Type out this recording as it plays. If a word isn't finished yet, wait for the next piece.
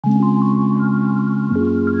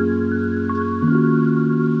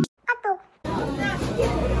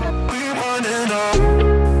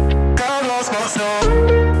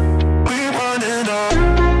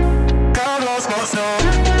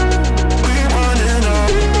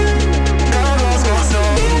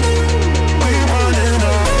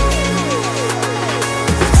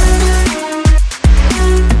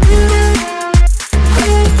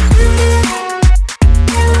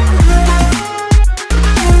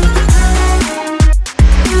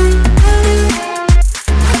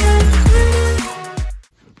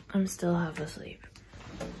I'm still half asleep.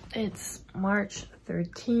 It's March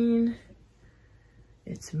 13.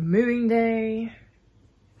 It's moving day.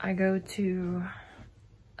 I go to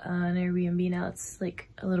an Airbnb now. It's like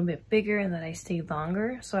a little bit bigger and then I stay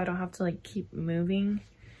longer so I don't have to like keep moving.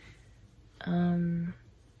 And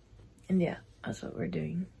yeah, that's what we're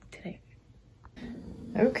doing today.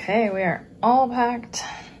 Okay, we are all packed.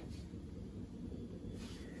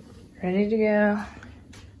 Ready to go.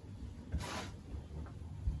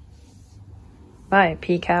 Bye,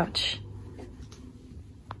 P couch.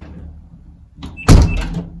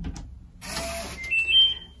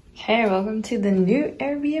 Okay, welcome to the new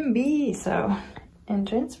Airbnb. So,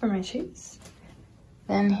 entrance for my shoes.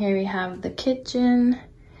 Then here we have the kitchen,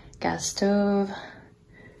 gas stove,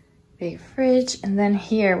 big fridge, and then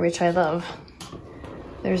here, which I love,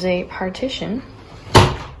 there's a partition.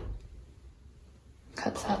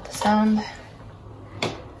 Cuts out the sound.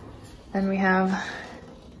 Then we have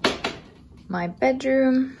my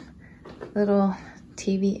bedroom, little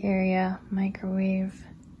TV area, microwave.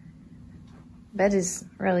 Bed is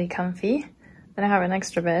really comfy. Then I have an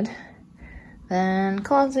extra bed. Then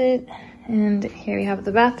closet, and here we have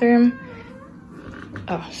the bathroom.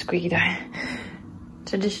 Oh, squeaky door.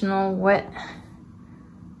 Traditional wet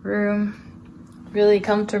room, really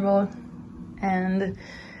comfortable, and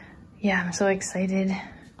yeah, I'm so excited.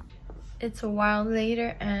 It's a while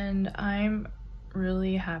later and I'm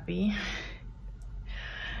really happy.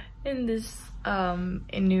 In this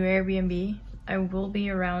in new Airbnb, I will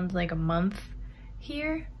be around like a month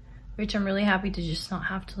here, which I'm really happy to just not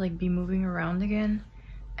have to like be moving around again,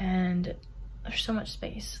 and there's so much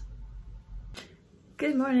space.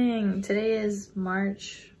 Good morning. Today is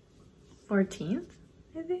March 14th,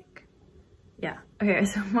 I think. Yeah, okay,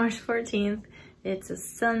 so March 14th, it's a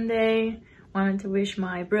Sunday. Wanted to wish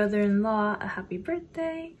my brother-in-law a happy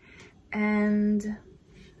birthday, and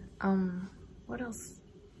what else?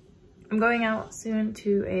 I'm going out soon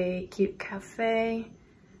to a cute cafe.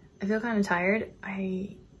 I feel kind of tired.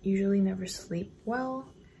 I usually never sleep well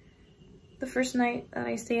the first night that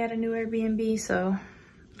I stay at a new Airbnb, so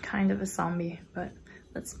kind of a zombie, but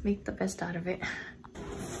let's make the best out of it.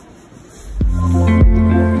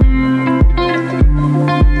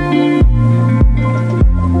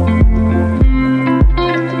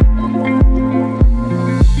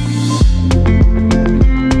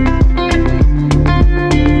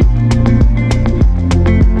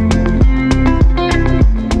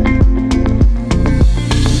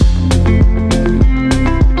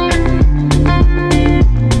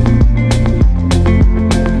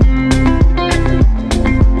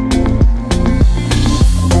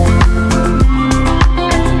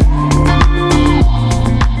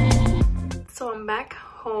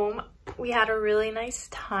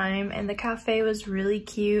 Time, and the cafe was really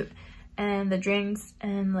cute, and the drinks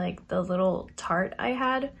and like the little tart I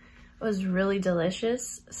had was really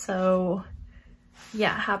delicious, so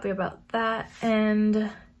yeah, happy about that. And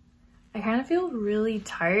I kind of feel really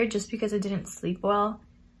tired just because I didn't sleep well,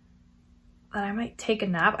 that I might take a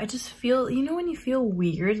nap. I just feel, you know when you feel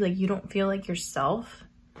weird, like you don't feel like yourself?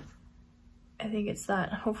 I think it's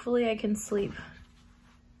that. Hopefully I can sleep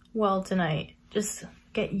well tonight. Just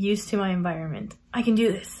get used to my environment. I can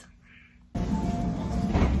do this.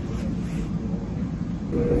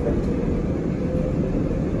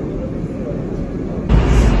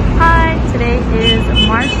 Hi, today is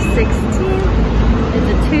March 16th. It's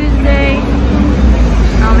a Tuesday.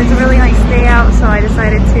 It's a really nice day out, so I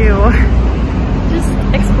decided to just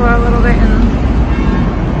explore a little bit and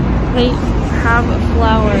have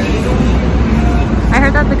flowers. I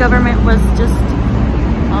heard that the government was just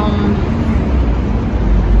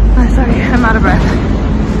sorry, I'm out of breath.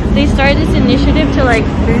 They started this initiative to like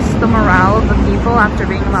boost the morale of the people after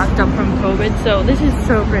being locked up from COVID, so this is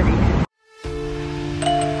so pretty.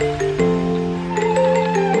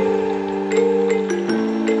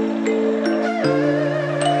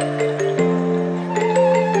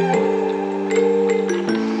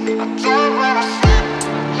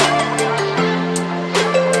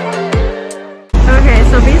 Okay,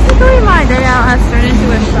 so basically my day out has turned into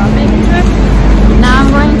a shopping trip. Now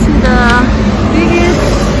I'm going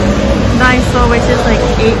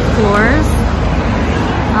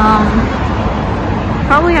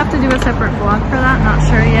do a separate vlog for that, not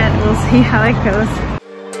sure yet. We'll see how it goes.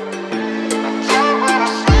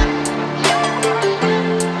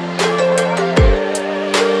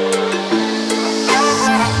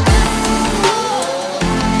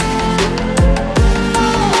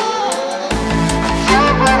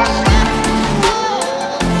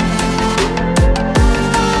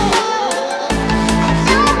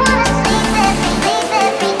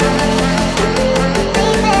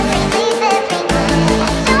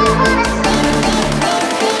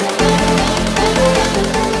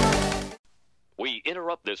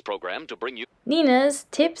 This program to bring you Nina's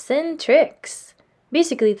tips and tricks.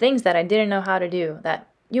 Basically things that I didn't know how to do that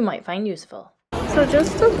you might find useful. So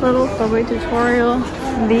just a little subway tutorial.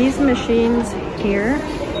 These machines here,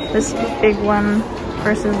 this big one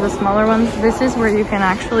versus the smaller ones, this is where you can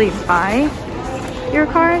actually buy your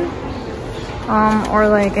card or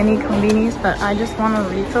like any convenience, but I just want a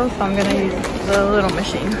refill, so I'm gonna use the little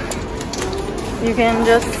machine. You can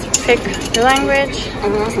just pick your language,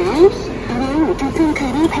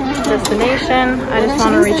 destination. I just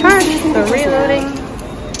want to recharge, so reloading.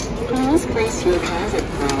 Please place your transit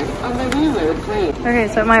card on the reload plate. Okay,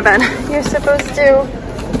 so my bad. You're supposed to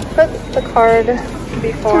put the card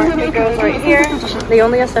before it goes right here. They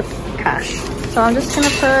only accept cash, so I'm just gonna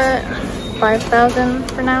put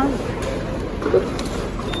 5,000 for now.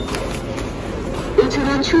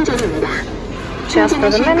 Just for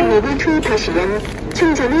the menu.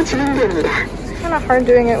 It's kind of hard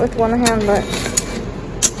doing it with one hand, but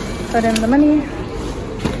put in the money.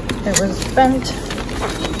 It was spent.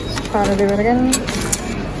 Just gotta do it again.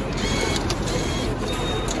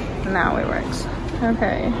 Now it works.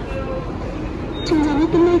 Okay.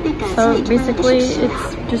 So basically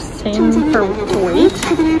it's just saying to wait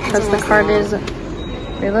because the card is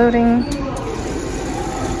reloading.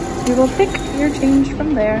 You will pick your change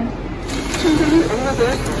from there.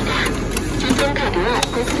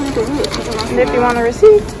 And if you want a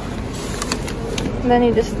receipt, then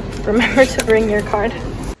you just remember to bring your card.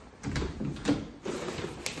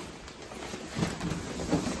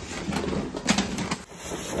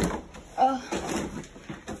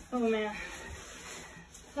 Oh man.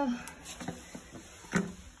 Oh.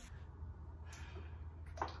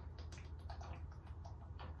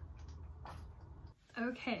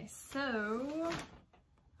 Okay, so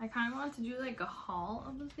I kind of want to do like a haul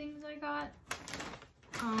of the things I got.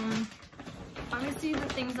 Obviously the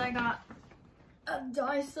things I got at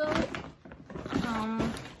Daiso.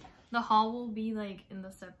 The haul will be like in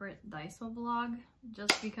the separate Daiso vlog,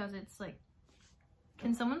 just because it's like,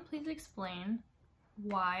 can someone please explain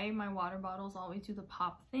why my water bottles always do the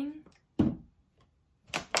pop thing?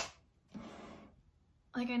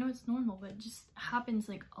 Like, I know it's normal, but it just happens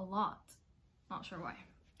like a lot. Not sure why.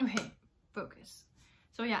 Okay, focus.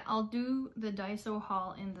 So yeah, I'll do the Daiso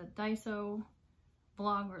haul in the Daiso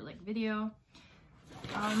vlog or like video.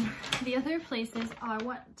 The other places I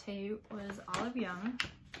went to was Olive Young.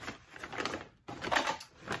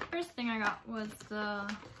 First thing I got was the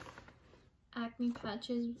acne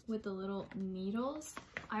patches with the little needles.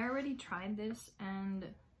 I already tried this and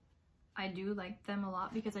I do like them a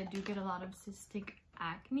lot because I do get a lot of cystic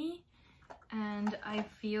acne, and I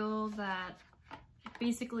feel that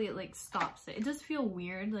basically it like stops it. It does feel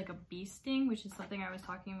weird, like a bee sting, which is something I was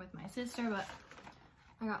talking with my sister, but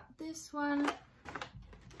I got this one.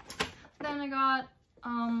 Then I got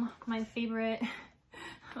my favorite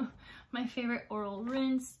my favorite oral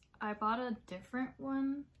rinse. I bought a different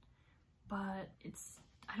one, but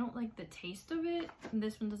I don't like the taste of it. And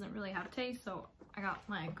this one doesn't really have taste, so I got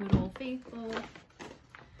my good old faithful.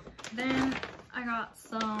 Then I got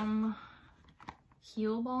some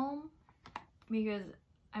heel balm because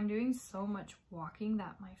I'm doing so much walking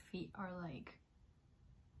that my feet are like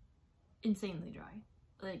insanely dry.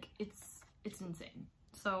 Like it's insane.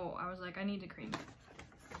 So I was like, I need a cream.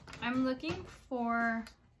 I'm looking for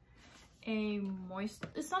a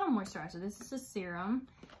it's not a moisturizer, this is a serum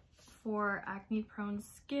for acne prone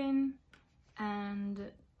skin,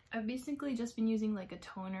 and I've basically just been using like a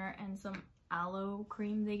toner and some aloe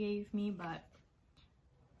cream they gave me, but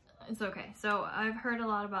it's okay. So I've heard a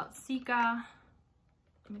lot about Sika.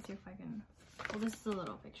 Let me see if I can, well, this is a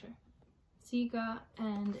little picture. Sika,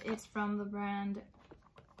 and it's from the brand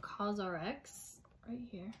CosRx right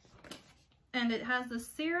here. And it has the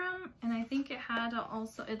serum, and I think it had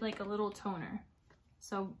also like a little toner.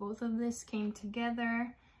 So both of this came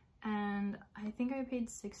together, and I think I paid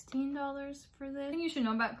 $16 for this. The thing you should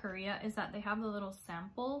know about Korea is that they have the little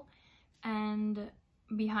sample, and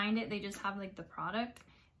behind it they just have like the product.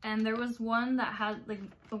 And there was one that had like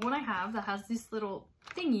the one I have that has these little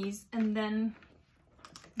thingies, and then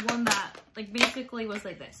one that like basically was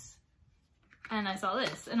like this. and I saw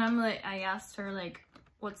this, and I'm like, I asked her like,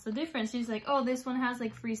 what's the difference? She's like, oh, this one has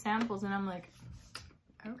like free samples, and I'm like,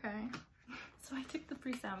 okay. So I took the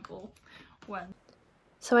free sample one.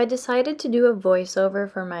 So I decided to do a voiceover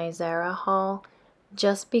for my Zara haul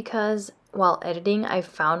just because while editing I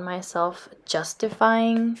found myself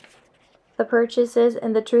justifying the purchases,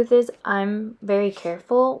 and the truth is I'm very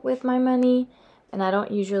careful with my money and I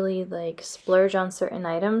don't usually like splurge on certain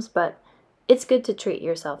items, but it's good to treat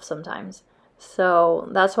yourself sometimes. So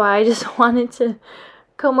that's why I just wanted to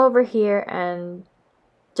come over here and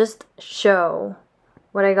just show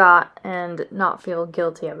what I got and not feel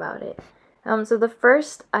guilty about it. So the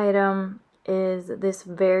first item is this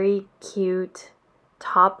very cute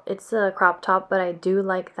top. It's a crop top, but I do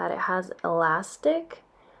like that it has elastic,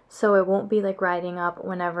 so it won't be like riding up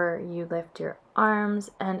whenever you lift your arms,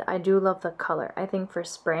 and I do love the color. I think for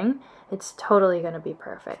spring, it's totally gonna be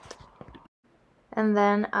perfect. And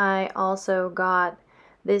then I also got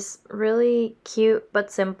this really cute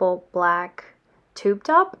but simple black tube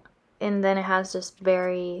top, and then it has just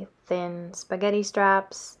very thin spaghetti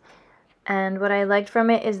straps. And what I liked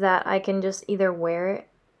from it is that I can just either wear it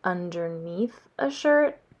underneath a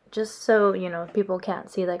shirt, just so, you know, people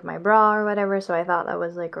can't see like my bra or whatever. So I thought that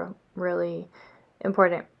was like a really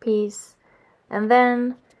important piece. And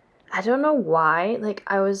then I don't know why, like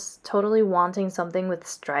I was totally wanting something with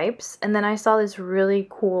stripes, and then I saw this really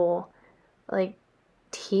cool like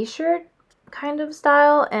t-shirt kind of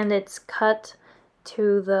style, and it's cut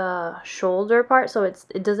to the shoulder part, so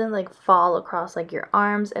it doesn't like fall across like your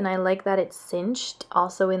arms, and I like that it's cinched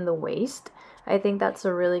also in the waist. I think that's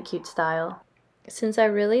a really cute style. Since I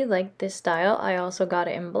really like this style, I also got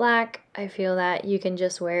it in black. I feel that you can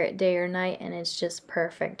just wear it day or night and it's just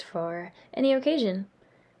perfect for any occasion.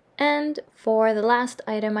 And for the last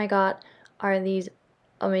item I got are these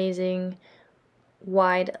amazing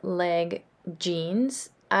wide leg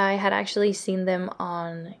jeans. I had actually seen them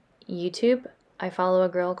on YouTube. I follow a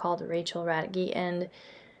girl called Rachel Radke, and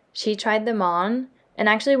she tried them on, and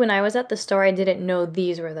actually when I was at the store I didn't know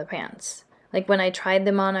these were the pants. Like when I tried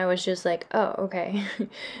them on I was just like, oh, okay.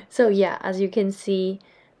 So yeah, as you can see,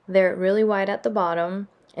 they're really wide at the bottom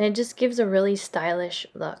and it just gives a really stylish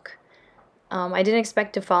look. I didn't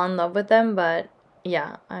expect to fall in love with them, but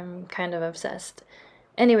yeah, I'm kind of obsessed.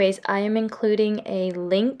 Anyways, I am including a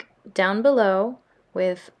link down below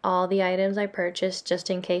with all the items I purchased, just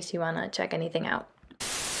in case you want to check anything out.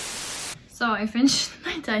 So I finished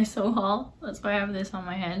my Daiso haul. That's why I have this on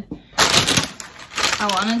my head. I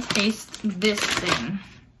want to taste this thing.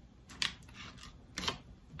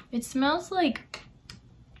 It smells like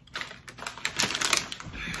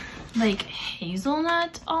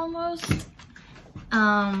hazelnut almost.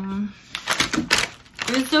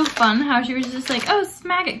 It was so fun how she was just like, oh,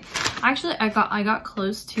 smack it. Actually, I got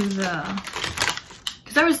close to the,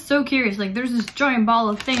 because I was so curious, like there's this giant ball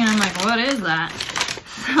of thing and I'm like, what is that?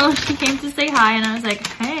 So she came to say hi and I was like,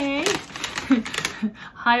 hey.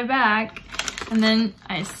 Hi back. And then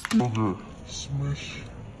I smash.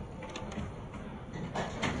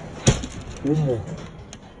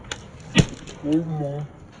 One more.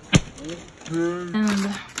 Okay. And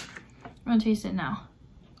I'm gonna taste it now.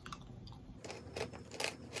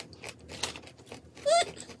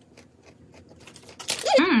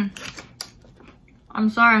 I'm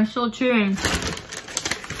sorry, I'm still chewing.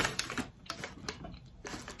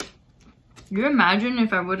 Can you imagine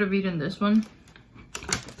if I would have eaten this one?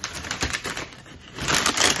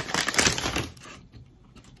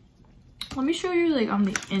 Let me show you like on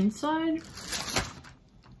the inside.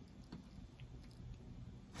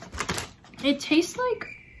 It tastes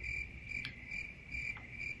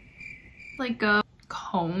like a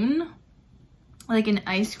cone, like an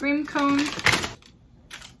ice cream cone.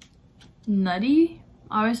 Nutty.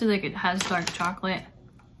 Obviously, like it has dark chocolate.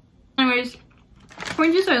 Anyways,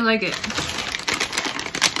 point is I like it.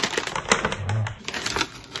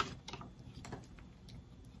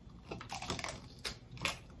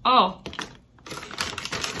 Oh.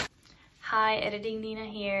 Hi, Editing Nina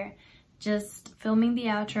here. Just filming the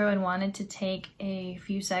outro and wanted to take a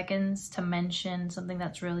few seconds to mention something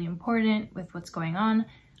that's really important with what's going on.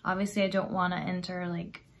 Obviously, I don't want to enter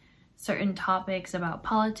like certain topics about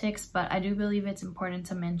politics, but I do believe it's important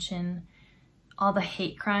to mention all the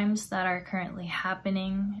hate crimes that are currently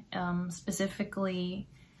happening. Specifically,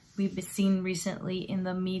 we've seen recently in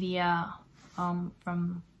the media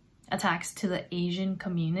from attacks to the Asian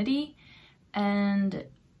community. And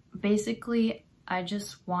basically, I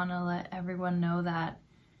just want to let everyone know that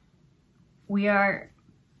we are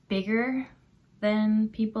bigger than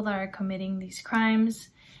people that are committing these crimes.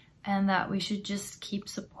 and that we should just keep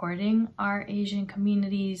supporting our Asian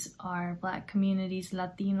communities, our Black communities,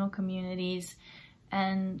 Latino communities,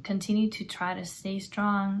 and continue to try to stay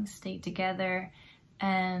strong, stay together.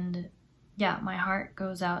 And yeah, my heart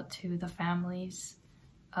goes out to the families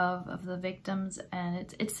of the victims,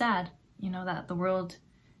 and it's sad, you know, that the world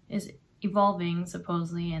is evolving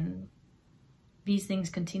supposedly and these things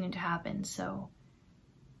continue to happen. So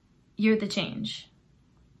you're the change,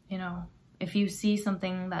 you know. If you see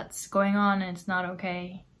something that's going on and it's not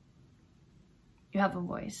okay, you have a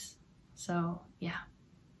voice. So yeah,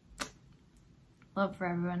 love for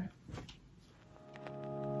everyone.